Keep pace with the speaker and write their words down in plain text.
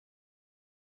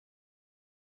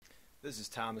This is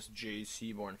Thomas J.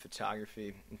 Seaborn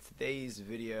Photography. In today's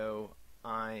video,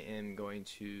 I am going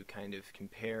to kind of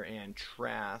compare and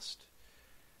contrast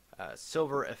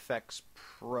Silver Efex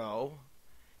Pro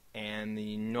and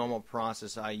the normal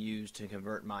process I use to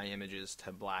convert my images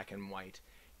to black and white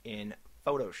in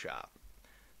Photoshop.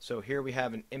 So here we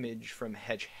have an image from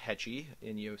Hetch Hetchy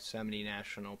in Yosemite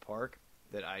National Park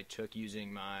that I took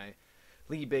using my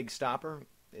Lee Big Stopper.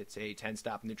 It's a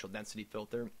 10-stop neutral density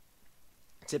filter.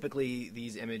 Typically,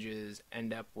 these images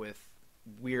end up with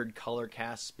weird color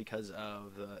casts because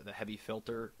of the heavy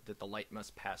filter that the light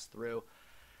must pass through.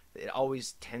 It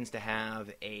always tends to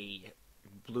have a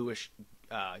bluish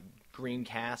green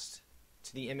cast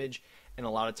to the image, and a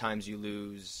lot of times you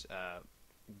lose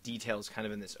details kind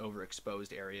of in this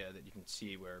overexposed area that you can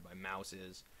see where my mouse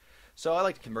is. So I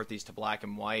like to convert these to black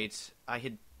and white. I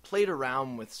had played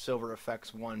around with Silver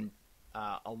Efex 1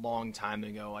 a long time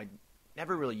ago. I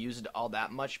never really used it all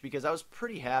that much because I was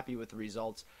pretty happy with the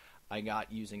results I got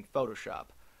using Photoshop.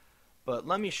 But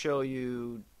let me show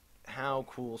you how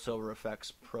cool Silver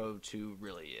Efex Pro 2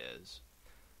 really is.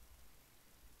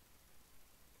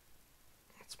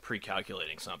 It's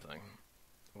pre-calculating something.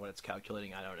 What it's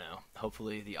calculating, I don't know.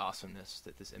 Hopefully the awesomeness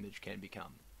that this image can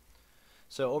become.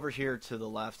 So over here to the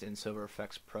left in Silver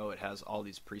Efex Pro, it has all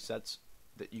these presets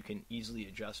that you can easily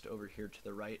adjust over here to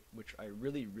the right, which I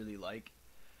really like.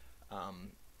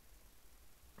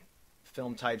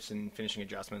 Film types and finishing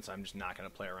adjustments I'm just not going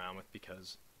to play around with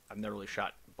because I've never really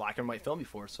shot black and white film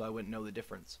before, so I wouldn't know the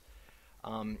difference.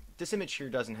 This image here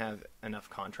doesn't have enough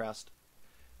contrast.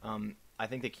 I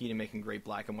think the key to making great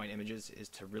black and white images is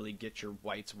to really get your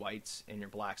whites whites and your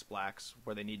blacks blacks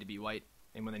where they need to be white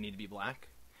and when they need to be black.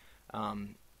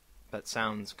 That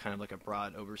sounds kind of like a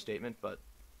broad overstatement, but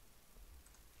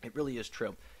it really is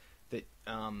true that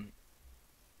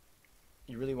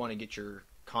you really want to get your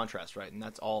contrast right, and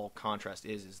that's all contrast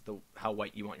is how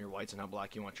white you want your whites and how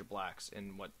black you want your blacks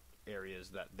and what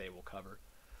areas that they will cover.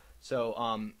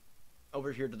 So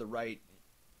over here to the right,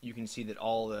 you can see that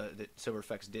all that Silver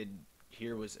Efex did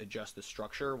here was adjust the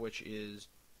structure, which is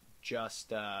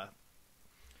just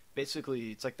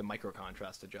basically it's like the micro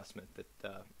contrast adjustment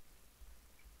that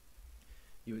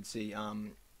you would see. I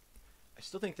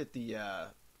still think that we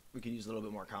could use a little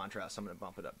bit more contrast. I'm going to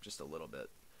bump it up just a little bit.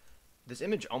 This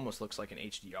image almost looks like an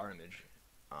HDR image.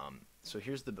 So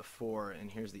here's the before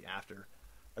and here's the after.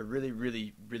 I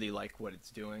really like what it's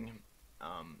doing.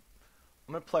 I'm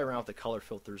going to play around with the color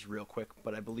filters real quick,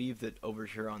 but I believe that over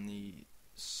here on the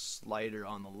slider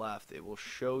on the left, it will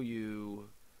show you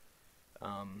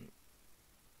the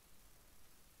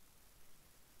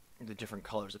different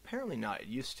colors. Apparently not. It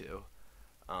used to.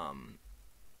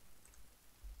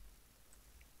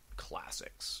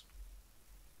 Classics.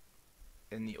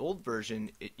 In the old version,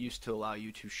 it used to allow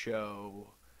you to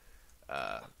show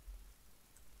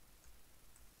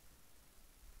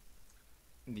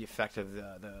the effect of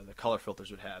the color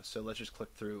filters would have. So let's just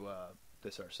click through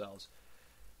this ourselves.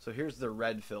 So here's the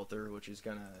red filter, which is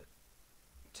going to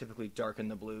typically darken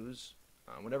the blues.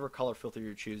 Whatever color filter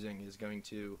you're choosing is going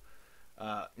to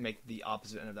make the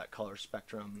opposite end of that color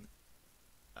spectrum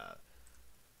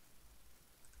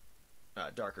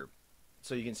darker.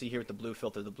 So you can see here with the blue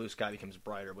filter, the blue sky becomes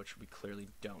brighter, which we clearly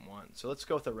don't want. So let's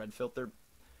go with the red filter.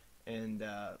 And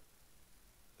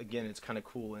again, it's kind of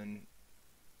cool in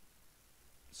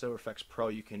Silver Efex Pro.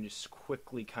 You can just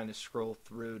quickly kind of scroll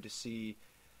through to see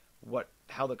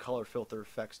how the color filter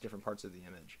affects different parts of the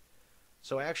image.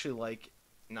 So I actually like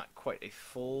not quite a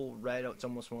full red. It's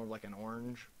almost more like an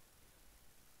orange.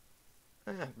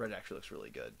 Red actually looks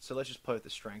really good. So let's just play with the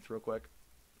strength real quick.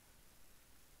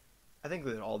 I think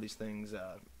that all these things,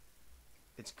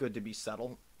 it's good to be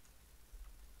subtle,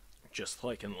 just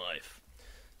like in life.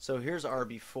 So here's our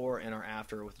before and our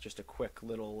after with just a quick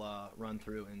little run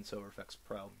through in Silver Efex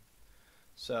Pro.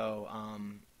 So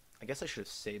I guess I should have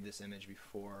saved this image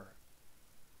before.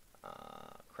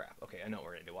 Crap. Okay, I know what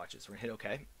we're going to do. Watch this. We're going to hit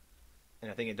OK,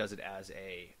 and I think it does it as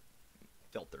a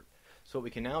filter. So what we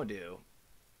can now do,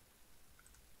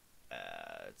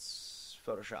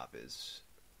 Photoshop is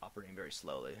operating very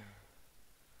slowly.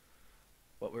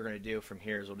 What we're going to do from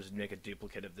here is we'll just make a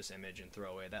duplicate of this image and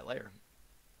throw away that layer.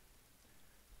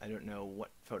 I don't know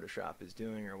what Photoshop is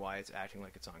doing or why it's acting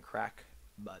like it's on crack,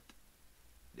 but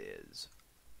it is.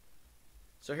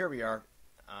 So here we are,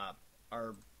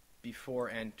 our before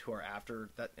and to our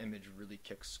after. That image really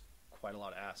kicks quite a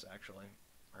lot of ass, actually.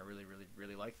 I really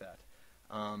like that.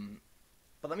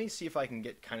 But let me see if I can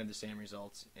get kind of the same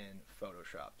results in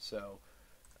Photoshop. So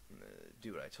I'm going to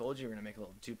do what I told you. We're going to make a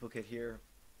little duplicate here.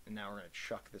 And now we're going to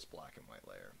chuck this black and white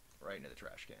layer right into the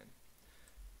trash can.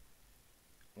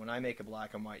 when I make a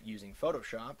black and white using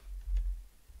Photoshop,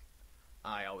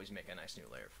 I always make a nice new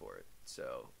layer for it.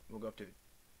 So we'll go up to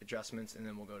adjustments and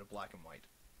then we'll go to black and white.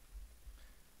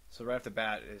 So right off the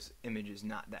bat, this image is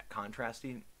not that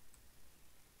contrasty.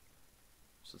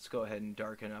 So let's go ahead and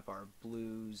darken up our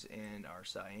blues and our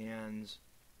cyans.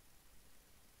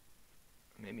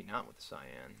 Maybe not with the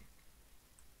cyan.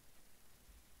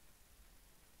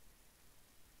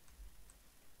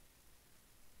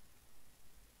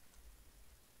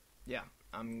 Yeah,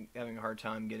 I'm having a hard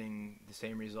time getting the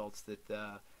same results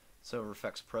that Silver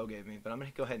Efex Pro gave me, but I'm going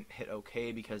to go ahead and hit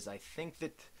OK because I think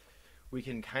that we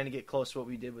can kind of get close to what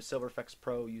we did with Silver Efex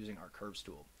Pro using our curves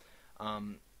tool.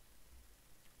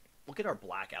 We'll get our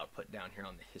black output down here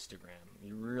on the histogram.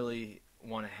 You really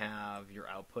want to have your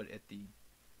output at the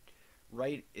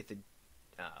right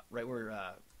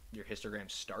where your histogram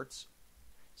starts.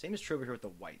 Same is true over here with the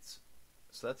whites.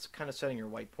 So that's kind of setting your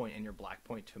white point and your black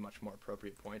point to a much more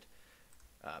appropriate point.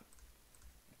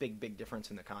 Big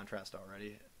difference in the contrast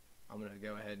already. I'm going to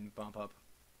go ahead and bump up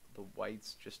the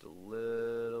whites just a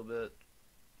little bit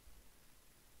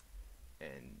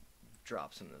and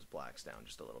drop some of those blacks down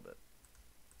just a little bit.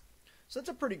 So that's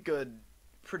a pretty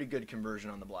good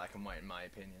conversion on the black and white in my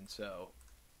opinion. So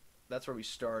that's where we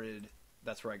started.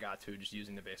 That's where I got to, just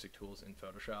using the basic tools in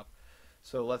Photoshop.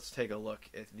 So let's take a look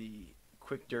at the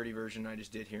quick dirty version I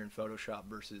just did here in Photoshop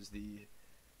versus the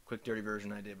quick dirty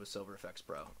version I did with Silver Efex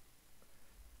Pro.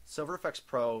 Silver Efex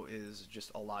Pro is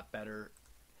just a lot better.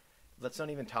 Let's not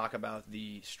even talk about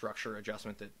the structure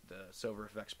adjustment that the Silver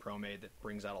Efex Pro made that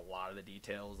brings out a lot of the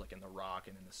details, like in the rock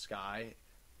and in the sky.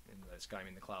 In the sky, I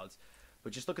mean the clouds.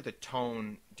 But just look at the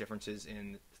tone differences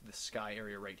in the sky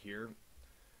area right here.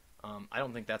 I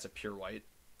don't think that's a pure white.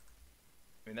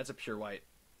 I mean, that's a pure white.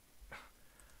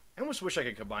 I almost wish I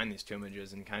could combine these two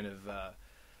images and kind of,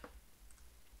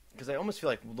 because I almost feel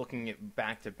like looking at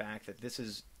back to back that this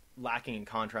is lacking in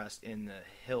contrast in the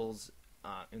hills,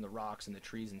 in the rocks and the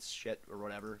trees and shit or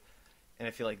whatever, and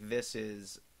I feel like this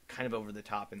is kind of over the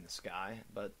top in the sky.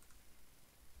 But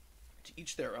to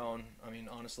each their own. I mean,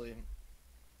 honestly,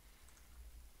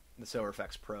 the Silver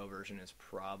Efex Pro version is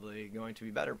probably going to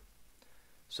be better.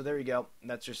 So there you go.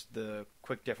 That's just the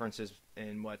quick differences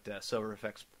in what Silver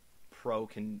Efex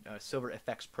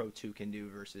Pro 2 can do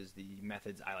versus the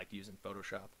methods I like to use in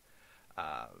Photoshop.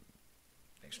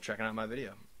 Thanks for checking out my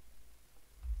video.